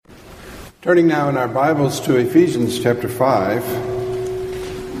Turning now in our Bibles to Ephesians chapter 5,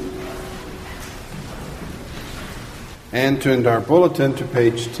 and in our bulletin to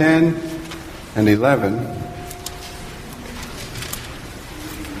page 10 and 11.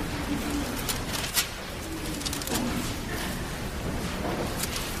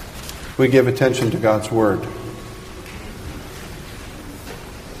 We give attention to God's Word.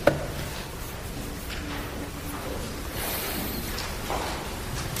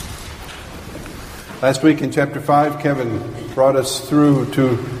 Last week in chapter 5, Kevin brought us through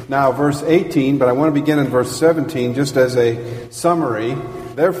to now verse 18, but I want to begin in verse 17 just as a summary.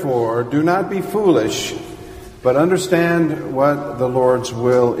 Therefore, do not be foolish, but understand what the Lord's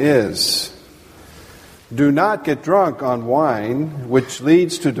will is. Do not get drunk on wine, which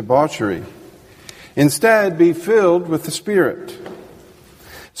leads to debauchery. Instead, be filled with the Spirit.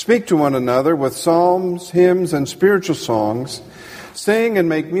 Speak to one another with psalms, hymns, and spiritual songs. Sing and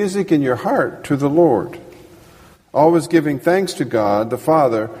make music in your heart to the Lord, always giving thanks to God the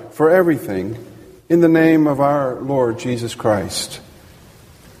Father for everything in the name of our Lord Jesus Christ.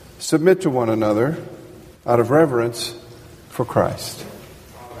 Submit to one another out of reverence for Christ.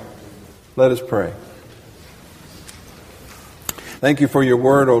 Let us pray. Thank you for your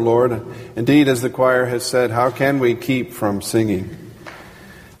word, O Lord. Indeed, as the choir has said, how can we keep from singing?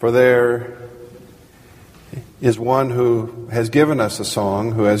 For there is one who has given us a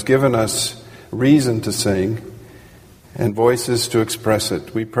song, who has given us reason to sing and voices to express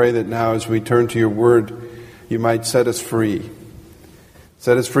it. We pray that now as we turn to your word, you might set us free.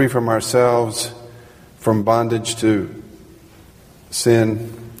 Set us free from ourselves, from bondage to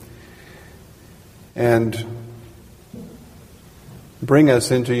sin, and bring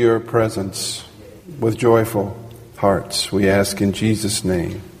us into your presence with joyful hearts. We ask in Jesus'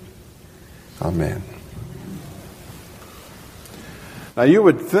 name. Amen. Now, you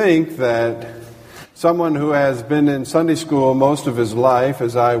would think that someone who has been in Sunday school most of his life,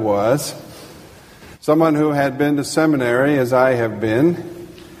 as I was, someone who had been to seminary, as I have been,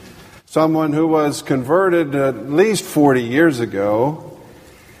 someone who was converted at least 40 years ago,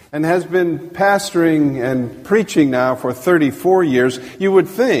 and has been pastoring and preaching now for 34 years, you would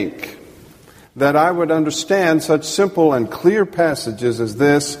think that I would understand such simple and clear passages as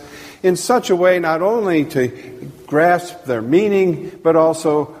this in such a way not only to grasp their meaning, but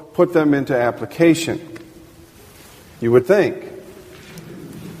also put them into application. You would think.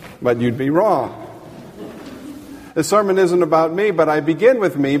 But you'd be wrong. The sermon isn't about me, but I begin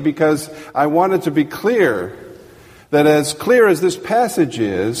with me because I wanted to be clear that as clear as this passage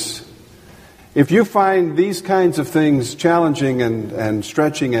is, if you find these kinds of things challenging and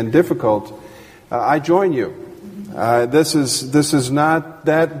stretching and difficult, I join you. This is not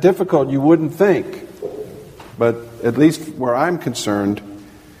that difficult, you wouldn't think. But at least where I'm concerned,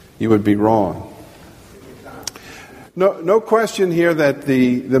 you would be wrong. No question here that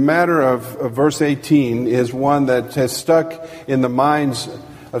the matter of verse 18 is one that has stuck in the minds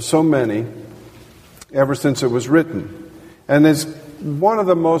of so many ever since it was written. And is one of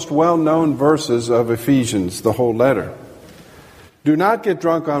the most well-known verses of Ephesians, the whole letter. Do not get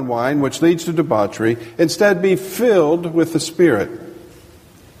drunk on wine, which leads to debauchery. Instead, be filled with the Spirit.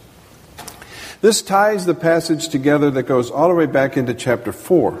 This ties the passage together that goes all the way back into chapter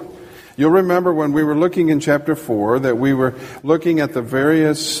 4. You'll remember when we were looking in chapter 4 that we were looking at the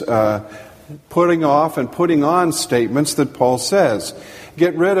various putting off and putting on statements that Paul says.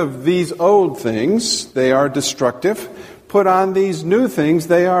 Get rid of these old things, they are destructive. Put on these new things,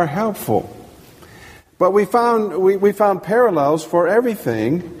 they are helpful. But we found parallels for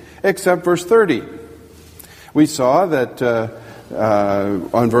everything except verse 30. We saw that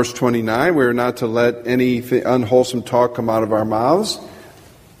on verse 29, we are not to let any unwholesome talk come out of our mouths,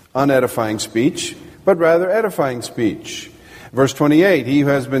 unedifying speech, but rather edifying speech. Verse 28, he who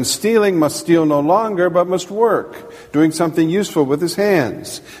has been stealing must steal no longer, but must work, doing something useful with his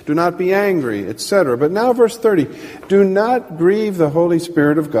hands. Do not be angry, etc. But now verse 30, do not grieve the Holy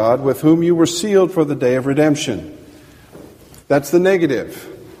Spirit of God, with whom you were sealed for the day of redemption. That's the negative.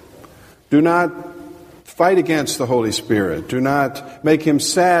 Do not fight against the Holy Spirit. Do not make him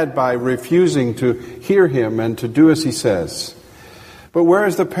sad by refusing to hear him and to do as he says. But where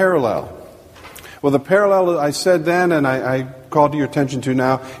is the parallel? Well, the parallel I said then, and I called to your attention to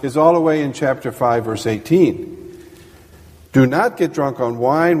now, is all the way in chapter 5, verse 18. Do not get drunk on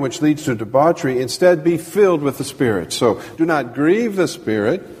wine, which leads to debauchery. Instead, be filled with the Spirit. So, do not grieve the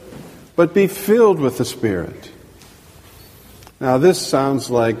Spirit, but be filled with the Spirit. Now, this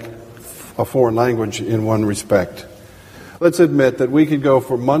sounds like a foreign language in one respect. Let's admit that we could go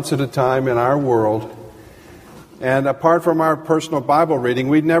for months at a time in our world And apart from our personal Bible reading,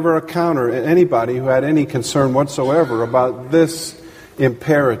 we'd never encounter anybody who had any concern whatsoever about this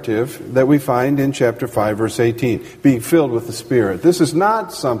imperative that we find in chapter 5, verse 18, being filled with the Spirit. This is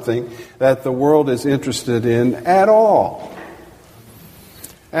not something that the world is interested in at all.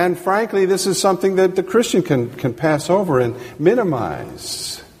 And frankly, this is something that the Christian can pass over and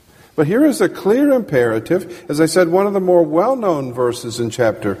minimize. But here is a clear imperative. As I said, one of the more well-known verses in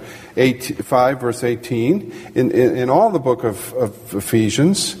chapter 5, verse 18, in all the book of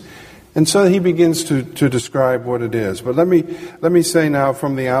Ephesians. And so he begins to describe what it is. But let me say now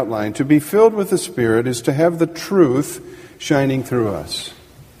from the outline, to be filled with the Spirit is to have the truth shining through us.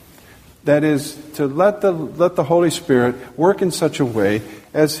 That is, to let the Holy Spirit work in such a way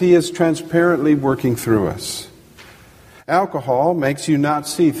as He is transparently working through us. Alcohol makes you not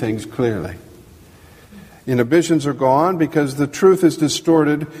see things clearly. Inhibitions are gone because the truth is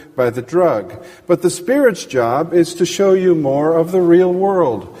distorted by the drug. But the Spirit's job is to show you more of the real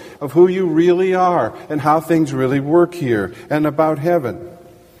world, of who you really are and how things really work here and about heaven.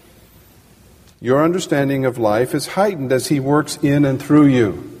 Your understanding of life is heightened as He works in and through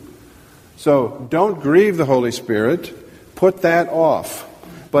you. So don't grieve the Holy Spirit. Put that off.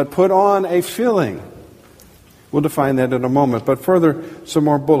 But put on a filling. We'll define that in a moment. But further, some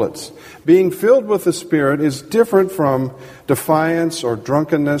more bullets. Being filled with the Spirit is different from defiance or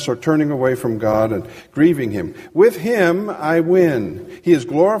drunkenness or turning away from God and grieving Him. With Him, I win. He is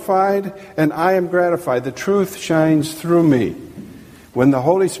glorified and I am gratified. The truth shines through me. When the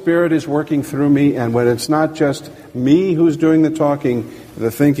Holy Spirit is working through me and when it's not just me who's doing the talking,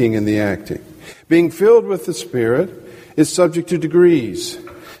 the thinking and the acting. Being filled with the Spirit is subject to degrees.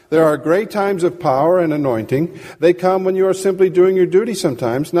 There are great times of power and anointing. They come when you are simply doing your duty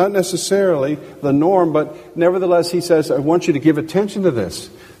sometimes, not necessarily the norm, but nevertheless, he says, I want you to give attention to this.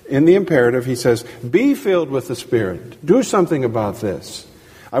 In the imperative, he says, be filled with the Spirit. Do something about this.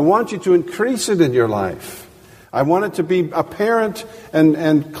 I want you to increase it in your life. I want it to be apparent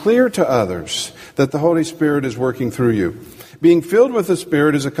and clear to others that the Holy Spirit is working through you. Being filled with the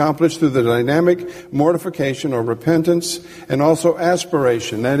Spirit is accomplished through the dynamic mortification or repentance and also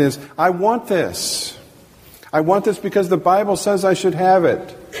aspiration. That is, I want this. I want this because the Bible says I should have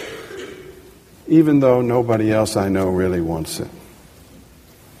it, even though nobody else I know really wants it.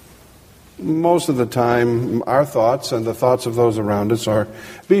 Most of the time, our thoughts and the thoughts of those around us are,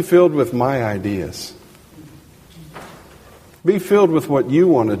 be filled with my ideas. Be filled with what you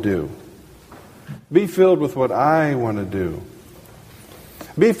want to do. Be filled with what I want to do.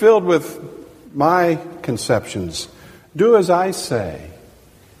 Be filled with my conceptions. Do as I say,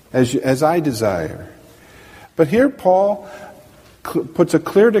 as I desire. But here Paul puts a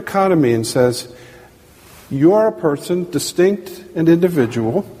clear dichotomy and says, you are a person distinct and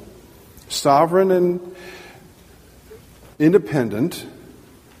individual, sovereign and independent.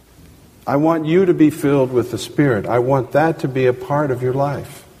 I want you to be filled with the Spirit. I want that to be a part of your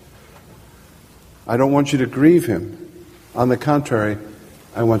life. I don't want you to grieve Him. On the contrary,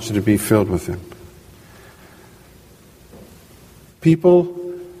 I want you to be filled with Him.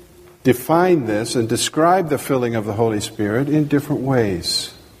 People define this and describe the filling of the Holy Spirit in different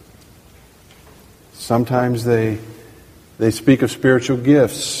ways. Sometimes they speak of spiritual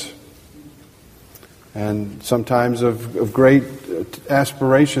gifts, and sometimes of great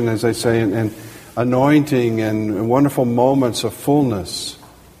aspiration, as I say, and anointing and wonderful moments of fullness.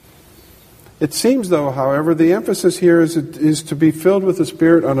 It seems, though, however, the emphasis here is to be filled with the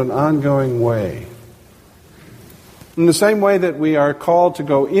Spirit on an ongoing way. In the same way that we are called to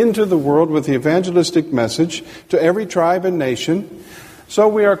go into the world with the evangelistic message to every tribe and nation, so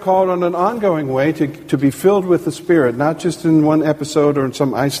we are called on an ongoing way to be filled with the Spirit, not just in one episode or in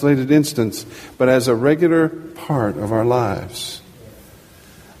some isolated instance, but as a regular part of our lives.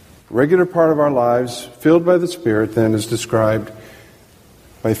 Regular part of our lives, filled by the Spirit, then, is described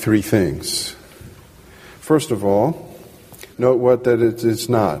by three things. First of all, note what that it's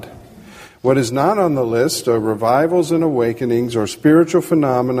not. What is not on the list are revivals and awakenings or spiritual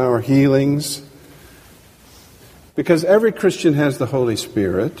phenomena or healings. Because every Christian has the Holy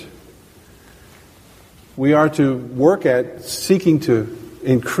Spirit, we are to work at seeking to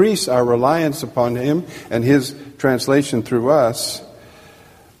increase our reliance upon Him and His translation through us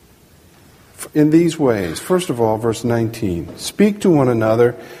in these ways. First of all, verse 19. Speak to one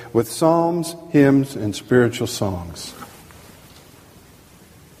another with psalms, hymns, and spiritual songs.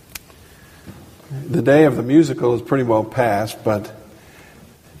 The day of the musical is pretty well past, but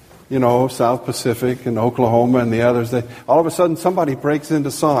South Pacific and Oklahoma and the others, all of a sudden somebody breaks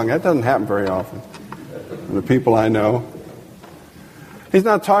into song. That doesn't happen very often. The people I know. He's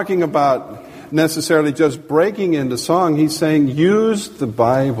not talking about necessarily just breaking into song. He's saying, use the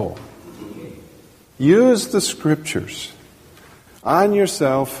Bible. Use the Scriptures on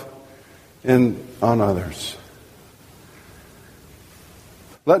yourself and on others.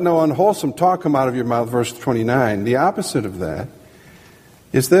 Let no unwholesome talk come out of your mouth, verse 29. The opposite of that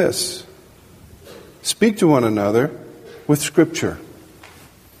is this. Speak to one another with Scripture.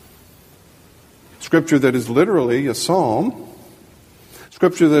 Scripture that is literally a psalm.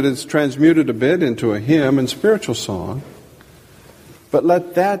 Scripture that is transmuted a bit into a hymn and spiritual song. But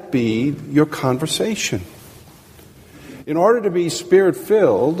let that be your conversation. In order to be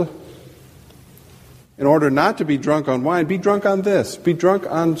Spirit-filled, in order not to be drunk on wine, be drunk on this. Be drunk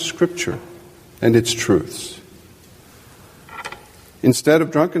on Scripture and its truths. Instead of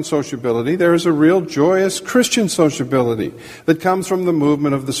drunken sociability, there is a real joyous Christian sociability that comes from the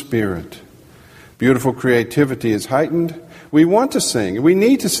movement of the Spirit. Beautiful creativity is heightened. We want to sing. We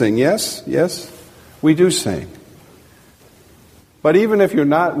need to sing. Yes, we do sing. But even if you're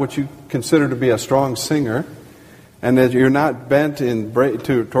not what you consider to be a strong singer, and that you're not bent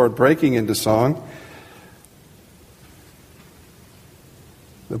toward breaking into song,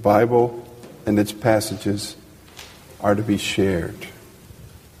 the Bible and its passages are to be shared.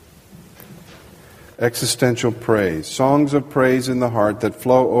 Existential praise, songs of praise in the heart that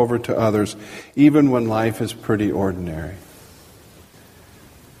flow over to others, even when life is pretty ordinary.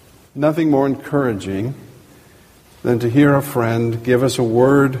 Nothing more encouraging than to hear a friend give us a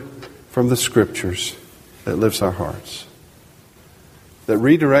word from the Scriptures that lifts our hearts, that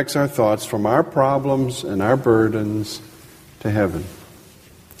redirects our thoughts from our problems and our burdens to heaven,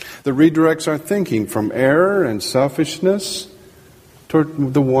 that redirects our thinking from error and selfishness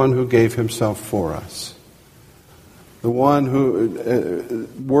toward the one who gave himself for us. The one who,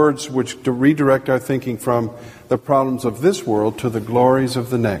 words which redirect our thinking from the problems of this world to the glories of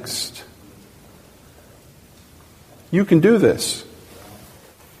the next. You can do this.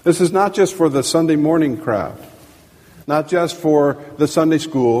 This is not just for the Sunday morning crowd, not just for the Sunday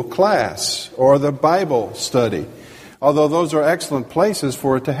school class or the Bible study, although those are excellent places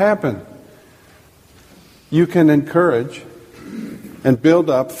for it to happen. You can encourage and build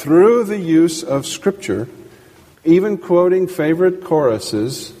up through the use of Scripture, even quoting favorite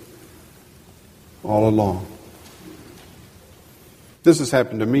choruses all along. This has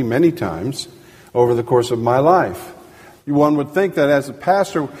happened to me many times over the course of my life. One would think that as a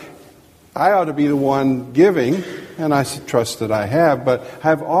pastor, I ought to be the one giving, and I trust that I have, but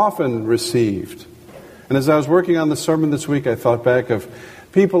have often received. And as I was working on the sermon this week, I thought back of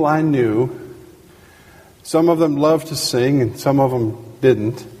people I knew. Some of them loved to sing, and some of them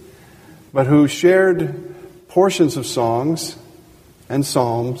didn't, but who shared portions of songs and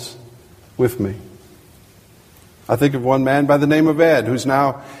psalms with me. I think of one man by the name of Ed, who's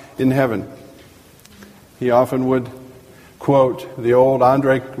now in heaven. He often would quote the old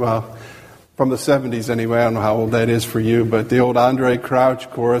Andre, well, from the 70s anyway, I don't know how old that is for you, but the old Andre Crouch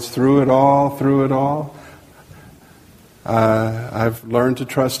chorus, through it all, through it all. I've learned to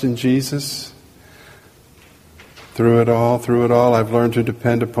trust in Jesus. Through it all, I've learned to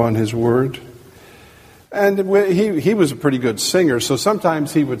depend upon His Word. And he was a pretty good singer, so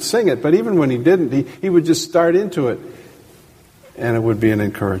sometimes he would sing it, but even when he didn't, he would just start into it, and it would be an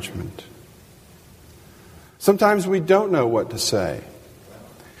encouragement. Sometimes we don't know what to say.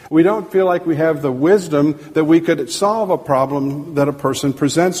 We don't feel like we have the wisdom that we could solve a problem that a person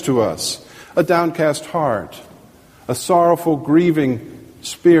presents to us. A downcast heart, a sorrowful, grieving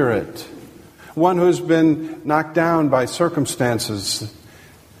spirit, one who's been knocked down by circumstances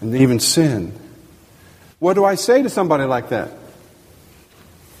and even sin. What do I say to somebody like that?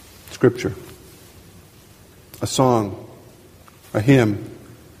 Scripture, a song, a hymn,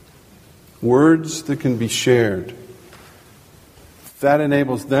 words that can be shared. That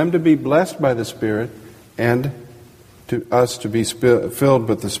enables them to be blessed by the Spirit and to us to be filled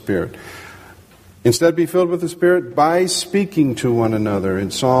with the Spirit. Instead, be filled with the Spirit by speaking to one another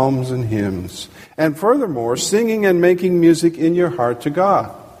in psalms and hymns. And furthermore, singing and making music in your heart to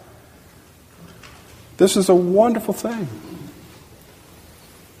God. This is a wonderful thing.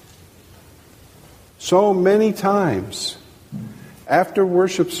 So many times, after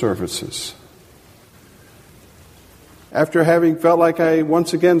worship services, after having felt like I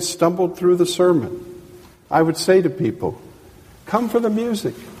once again stumbled through the sermon, I would say to people, come for the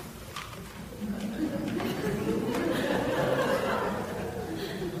music.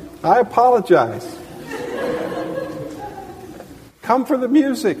 I apologize. Come for the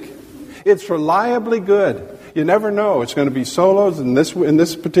music. It's reliably good. You never know. It's going to be solos. In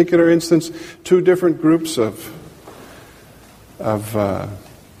this particular instance, two different groups of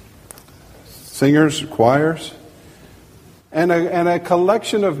singers, choirs, and a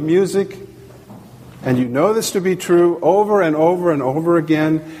collection of music. And you know this to be true over and over and over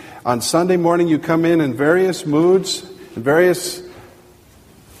again. On Sunday morning you come in various moods, in various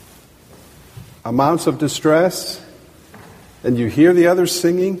amounts of distress, and you hear the others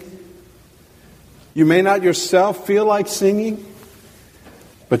singing. You may not yourself feel like singing,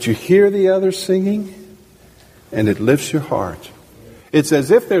 but you hear the others singing, and it lifts your heart. It's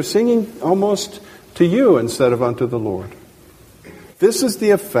as if they're singing almost to you instead of unto the Lord. This is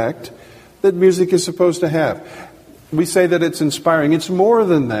the effect that music is supposed to have. We say that it's inspiring. It's more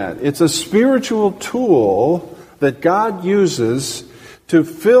than that. It's a spiritual tool that God uses to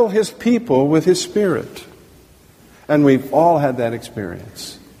fill His people with His Spirit. And we've all had that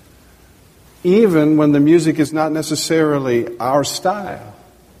experience. Even when the music is not necessarily our style,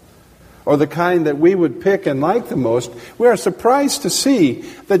 or the kind that we would pick and like the most, we are surprised to see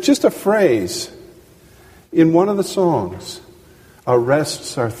that just a phrase in one of the songs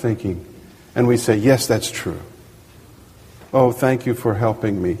arrests our thinking. And we say, yes, that's true. Oh, thank you for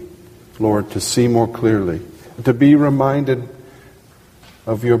helping me, Lord, to see more clearly, to be reminded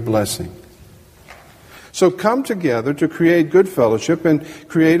of your blessing. So come together to create good fellowship and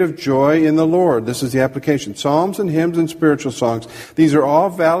creative joy in the Lord. This is the application. Psalms and hymns and spiritual songs. These are all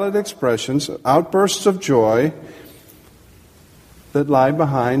valid expressions, outbursts of joy that lie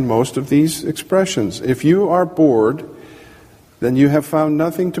behind most of these expressions. If you are bored, then you have found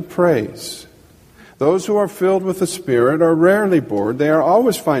nothing to praise. Those who are filled with the Spirit are rarely bored. They are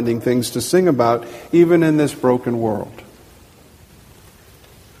always finding things to sing about, even in this broken world.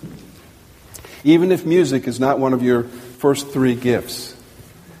 Even if music is not one of your first three gifts.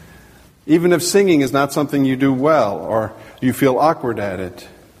 Even if singing is not something you do well or you feel awkward at it.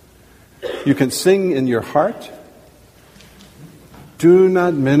 You can sing in your heart. Do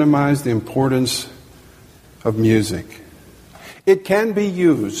not minimize the importance of music. It can be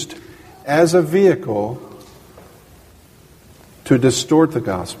used as a vehicle to distort the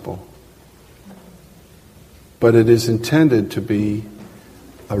gospel. But it is intended to be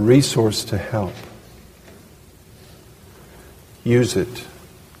a resource to help. Use it.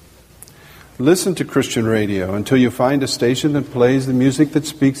 Listen to Christian radio until you find a station that plays the music that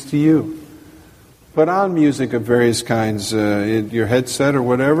speaks to you. Put on music of various kinds, in your headset or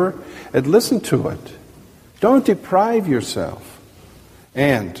whatever, and listen to it. Don't deprive yourself.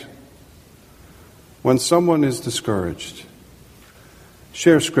 And when someone is discouraged,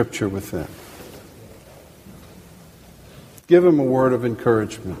 share Scripture with them. Give them a word of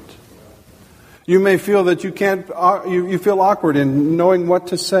encouragement. You may feel that you feel awkward in knowing what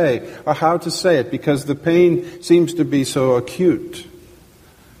to say or how to say it because the pain seems to be so acute.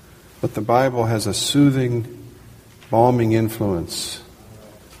 But the Bible has a soothing, balming influence.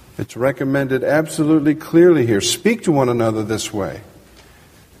 It's recommended absolutely clearly here. Speak to one another this way.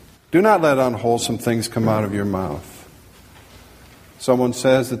 Do not let unwholesome things come out of your mouth. Someone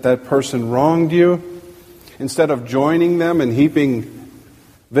says that person wronged you. Instead of joining them and heaping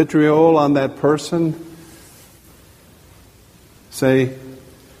vitriol on that person, say,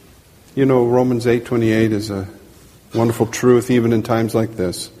 Romans 8:28 is a wonderful truth even in times like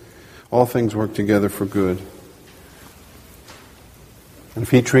this. All things work together for good. And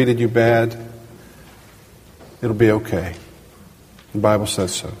if he treated you bad, it'll be okay. The Bible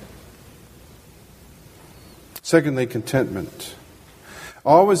says so. Secondly, contentment.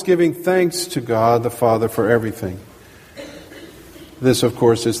 Always giving thanks to God the Father for everything. This, of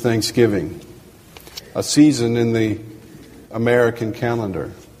course, is Thanksgiving, a season in the American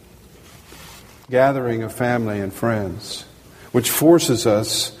calendar. Gathering of family and friends, which forces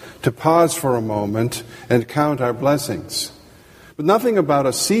us to pause for a moment and count our blessings. But nothing about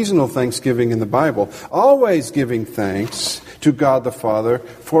a seasonal Thanksgiving in the Bible. Always giving thanks to God the Father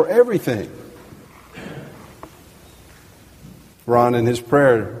for everything. Ron, in his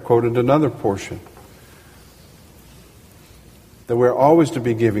prayer, quoted another portion. That we're always to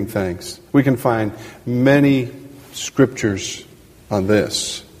be giving thanks. We can find many scriptures on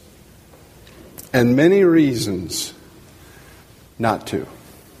this. And many reasons not to.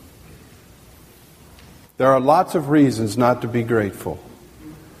 There are lots of reasons not to be grateful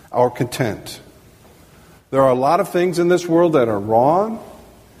or content. There are a lot of things in this world that are wrong.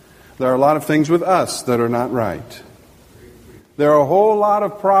 There are a lot of things with us that are not right. There are a whole lot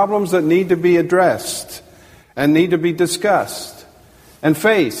of problems that need to be addressed and need to be discussed and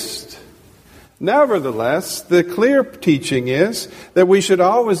faced. Nevertheless, the clear teaching is that we should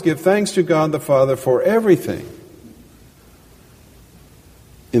always give thanks to God the Father for everything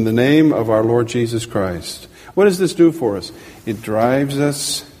in the name of our Lord Jesus Christ. What does this do for us? It drives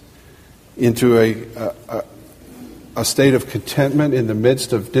us into a state of contentment in the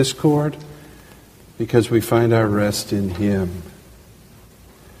midst of discord? Because we find our rest in Him.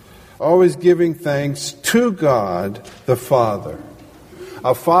 Always giving thanks to God the Father.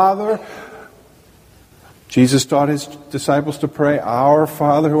 A Father, Jesus taught His disciples to pray, Our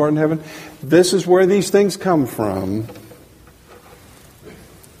Father who art in heaven. This is where these things come from.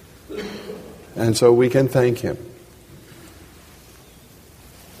 And so we can thank Him.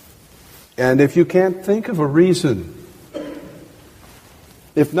 And if you can't think of a reason,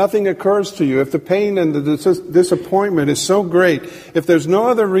 if nothing occurs to you, if the pain and the disappointment is so great, if there's no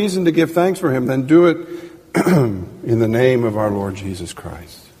other reason to give thanks for Him, then do it in the name of our Lord Jesus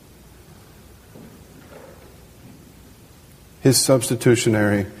Christ. His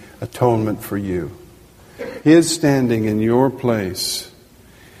substitutionary atonement for you. His standing in your place.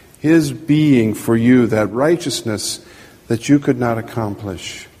 His being for you that righteousness that you could not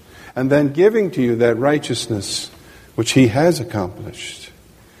accomplish. And then giving to you that righteousness which He has accomplished.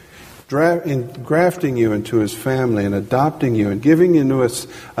 Grafting you into His family and adopting you and giving you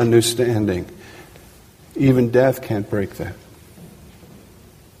a new standing. Even death can't break that.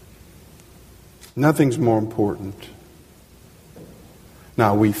 Nothing's more important.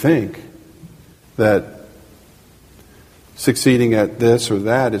 Now we think that succeeding at this or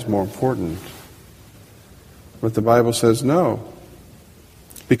that is more important. But the Bible says no.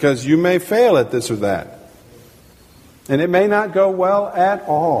 Because you may fail at this or that. And it may not go well at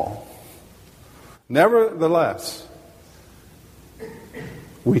all. Nevertheless,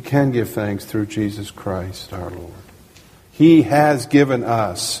 we can give thanks through Jesus Christ our Lord. He has given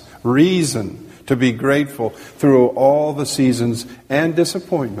us reason to be grateful through all the seasons and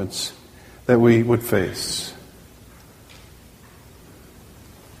disappointments that we would face.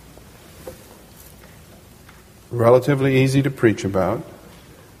 Relatively easy to preach about,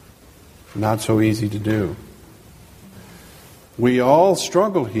 not so easy to do. We all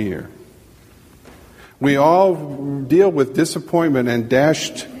struggle here. We all deal with disappointment and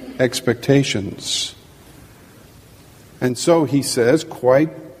dashed expectations. And so he says,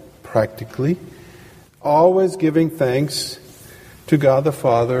 quite practically, always giving thanks to God the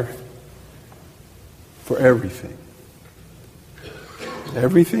Father for everything.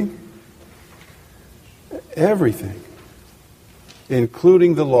 Everything? Everything.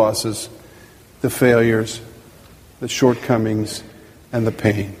 Including the losses, the failures, the shortcomings, and the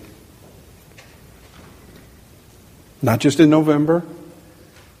pain. Not just in November,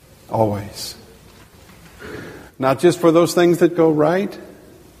 always. Not just for those things that go right.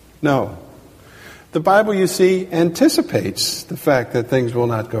 No. The Bible, you see, anticipates the fact that things will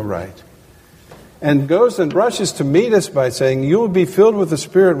not go right. And goes and rushes to meet us by saying, you will be filled with the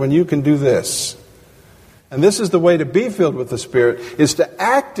Spirit when you can do this. And this is the way to be filled with the Spirit, is to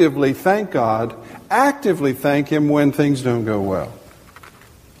actively thank God, actively thank Him when things don't go well.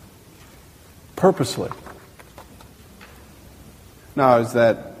 Purposely. Now, is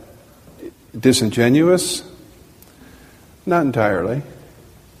that disingenuous? Not entirely.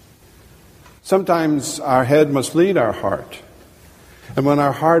 Sometimes our head must lead our heart. And when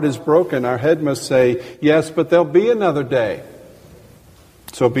our heart is broken, our head must say, yes, but there'll be another day.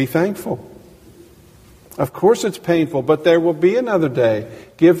 So be thankful. Of course it's painful, but there will be another day.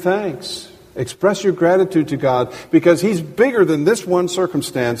 Give thanks. Express your gratitude to God because He's bigger than this one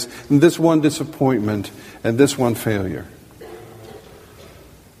circumstance and this one disappointment and this one failure.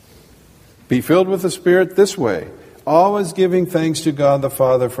 Be filled with the Spirit this way, always giving thanks to God the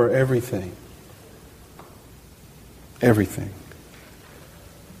Father for everything. Everything.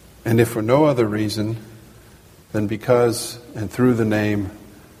 And if for no other reason than because and through the name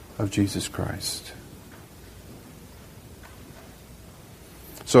of Jesus Christ.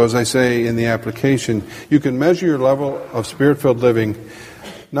 So as I say in the application, you can measure your level of Spirit-filled living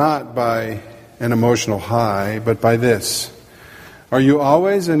not by an emotional high, but by this. Are you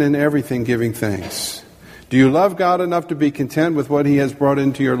always and in everything giving thanks? Do you love God enough to be content with what He has brought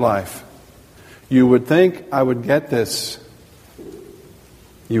into your life? You would think I would get this.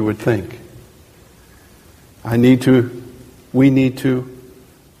 You would think. We need to,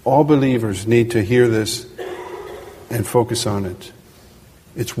 all believers need to hear this and focus on it.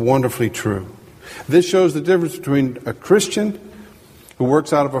 It's wonderfully true. This shows the difference between a Christian who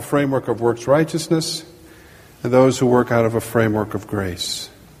works out of a framework of works righteousness and those who work out of a framework of grace.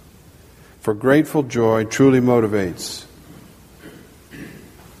 For grateful joy truly motivates.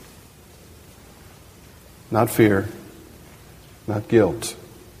 Not fear, not guilt.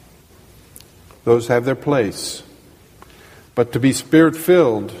 Those have their place. But to be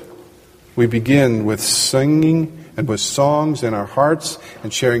Spirit-filled, we begin with singing and with songs in our hearts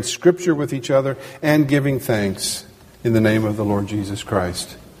and sharing Scripture with each other and giving thanks in the name of the Lord Jesus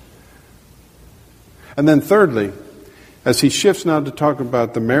Christ. And then thirdly, as he shifts now to talk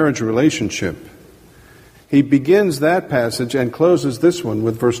about the marriage relationship, he begins that passage and closes this one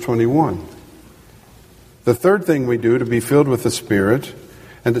with verse 21. The third thing we do to be filled with the Spirit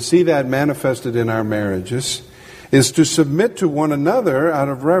and to see that manifested in our marriages is to submit to one another out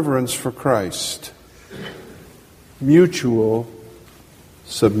of reverence for Christ. Mutual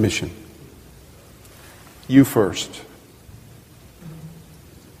submission. You first.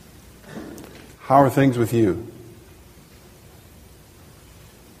 How are things with you?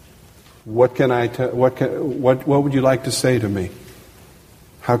 What would you like to say to me?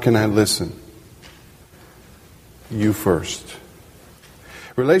 How can I listen? You first.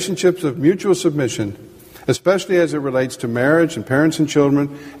 Relationships of mutual submission, especially as it relates to marriage and parents and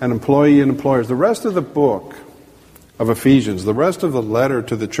children and employee and employers. The rest of the book of Ephesians, the rest of the letter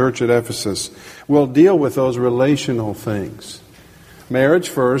to the church at Ephesus will deal with those relational things. Marriage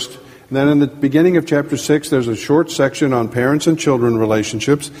first. And then in the beginning of chapter 6, there's a short section on parents and children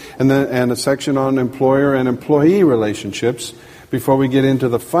relationships, and a section on employer and employee relationships, before we get into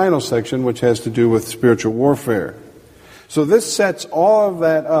the final section, which has to do with spiritual warfare. So this sets all of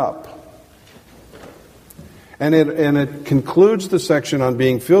that up. And it concludes the section on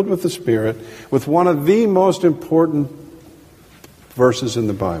being filled with the Spirit with one of the most important verses in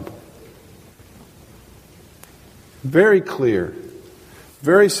the Bible. Very clear.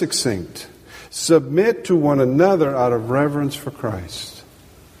 Very succinct. Submit to one another out of reverence for Christ.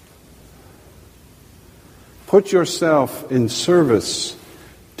 Put yourself in service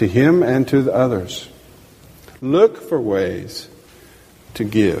to Him and to the others. Look for ways to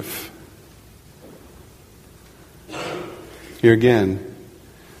give. Here again,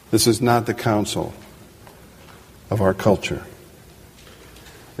 this is not the counsel of our culture.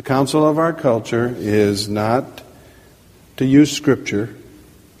 The counsel of our culture is not to use Scripture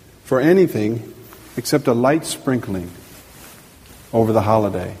for anything except a light sprinkling over the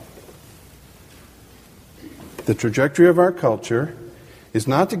holiday. The trajectory of our culture is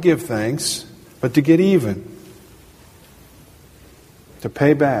not to give thanks, but to get even, to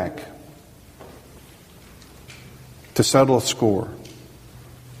pay back, to settle a score.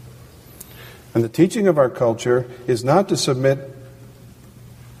 And the teaching of our culture is not to submit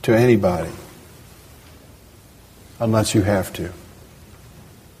to anybody unless you have to.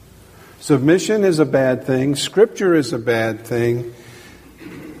 Submission is a bad thing. Scripture is a bad thing.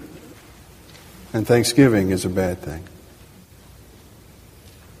 And thanksgiving is a bad thing.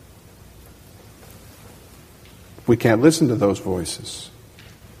 We can't listen to those voices.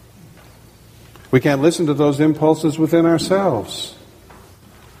 We can't listen to those impulses within ourselves.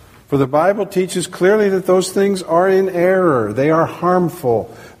 For the Bible teaches clearly that those things are in error. They are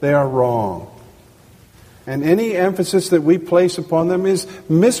harmful. They are wrong. And any emphasis that we place upon them is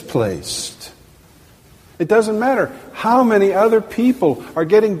misplaced. It doesn't matter how many other people are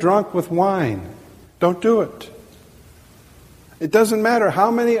getting drunk with wine. Don't do it. It doesn't matter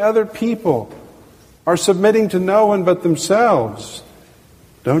how many other people are submitting to no one but themselves.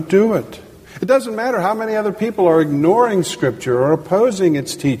 Don't do it. It doesn't matter how many other people are ignoring Scripture or opposing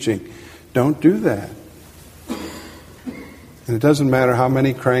its teaching. Don't do that. And it doesn't matter how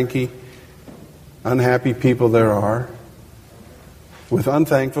many cranky, unhappy people there are with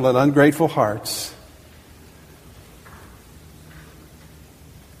unthankful and ungrateful hearts,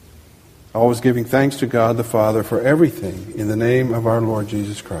 always giving thanks to God the Father for everything in the name of our Lord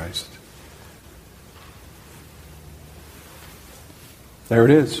Jesus Christ. There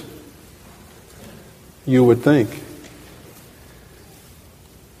it is. You would think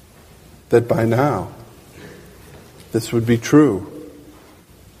that by now this would be true,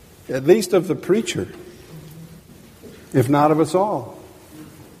 at least of the preacher, if not of us all.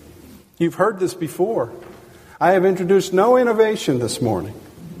 You've heard this before. I have introduced no innovation this morning.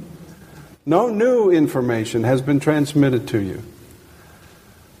 No new information has been transmitted to you.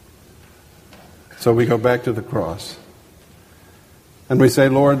 So we go back to the cross. And we say,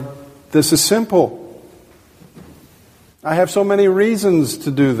 Lord, this is simple. I have so many reasons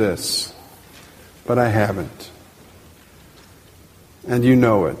to do this, but I haven't. And you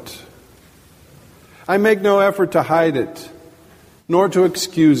know it. I make no effort to hide it, nor to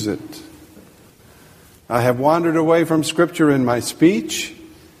excuse it. I have wandered away from Scripture in my speech.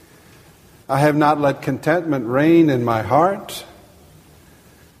 I have not let contentment reign in my heart.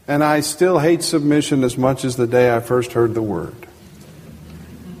 And I still hate submission as much as the day I first heard the word.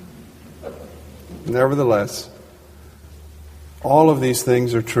 Nevertheless, all of these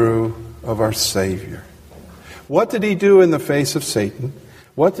things are true of our Savior. What did he do in the face of Satan?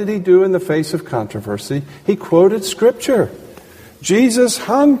 What did he do in the face of controversy? He quoted Scripture. Jesus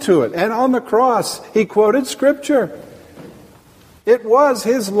hung to it, and on the cross, he quoted Scripture. It was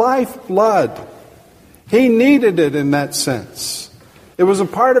his lifeblood. He needed it in that sense. It was a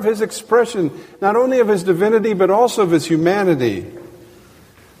part of his expression, not only of his divinity, but also of his humanity.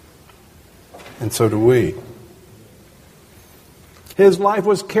 And so do we. His life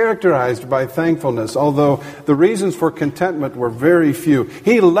was characterized by thankfulness, although the reasons for contentment were very few.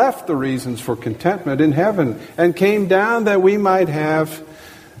 He left the reasons for contentment in heaven and came down that we might have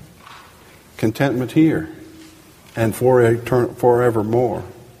contentment here and forevermore.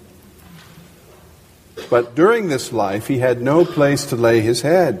 But during this life, he had no place to lay his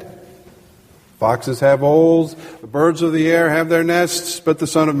head. Foxes have holes, the birds of the air have their nests, but the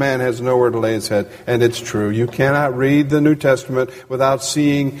Son of Man has nowhere to lay his head. And it's true. You cannot read the New Testament without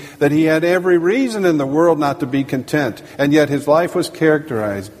seeing that he had every reason in the world not to be content, and yet his life was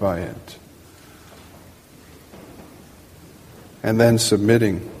characterized by it. And then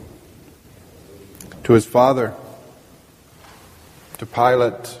submitting to his Father, to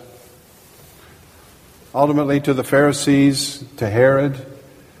Pilate, ultimately to the Pharisees, to Herod,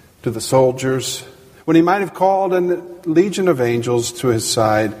 to the soldiers, when he might have called a legion of angels to his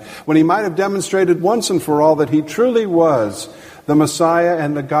side, when he might have demonstrated once and for all that he truly was the Messiah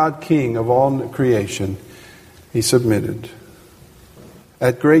and the God King of all creation, he submitted.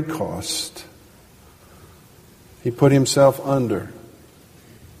 At great cost, he put himself under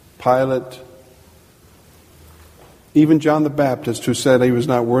Pilate, even John the Baptist, who said he was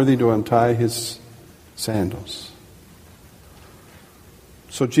not worthy to untie his sandals.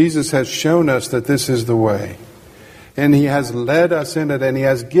 So Jesus has shown us that this is the way. And he has led us in it, and he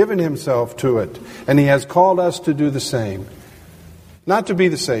has given himself to it. And he has called us to do the same. Not to be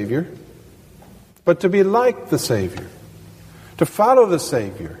the Savior, but to be like the Savior. To follow the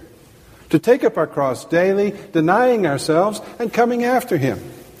Savior. To take up our cross daily, denying ourselves, and coming after him.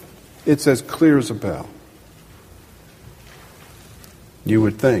 It's as clear as a bell. You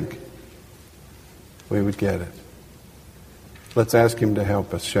would think we would get it. Let's ask him to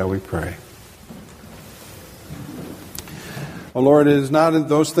help us, shall we pray? Oh Lord, it is not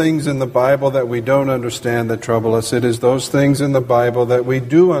those things in the Bible that we don't understand that trouble us. It is those things in the Bible that we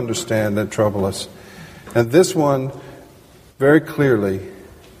do understand that trouble us. And this one, very clearly,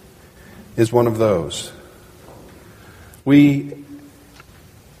 is one of those. We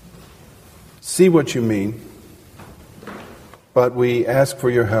see what you mean, but we ask for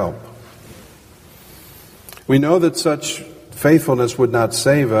your help. We know that such faithfulness would not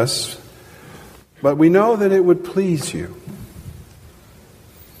save us, but we know that it would please you.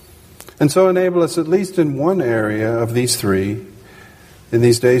 And so enable us, at least in one area of these three, in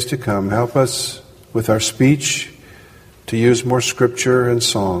these days to come. Help us with our speech to use more scripture and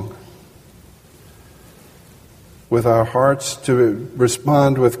song, with our hearts to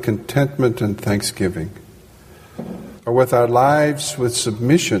respond with contentment and thanksgiving, or with our lives with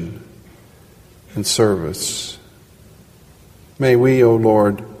submission and service. May we, O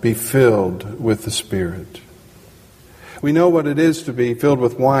Lord, be filled with the Spirit. We know what it is to be filled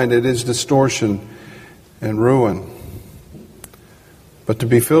with wine. It is distortion and ruin. But to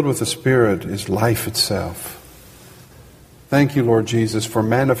be filled with the Spirit is life itself. Thank you, Lord Jesus, for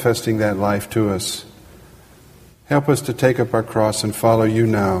manifesting that life to us. Help us to take up our cross and follow you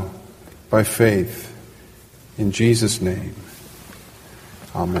now by faith. In Jesus' name,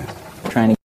 amen.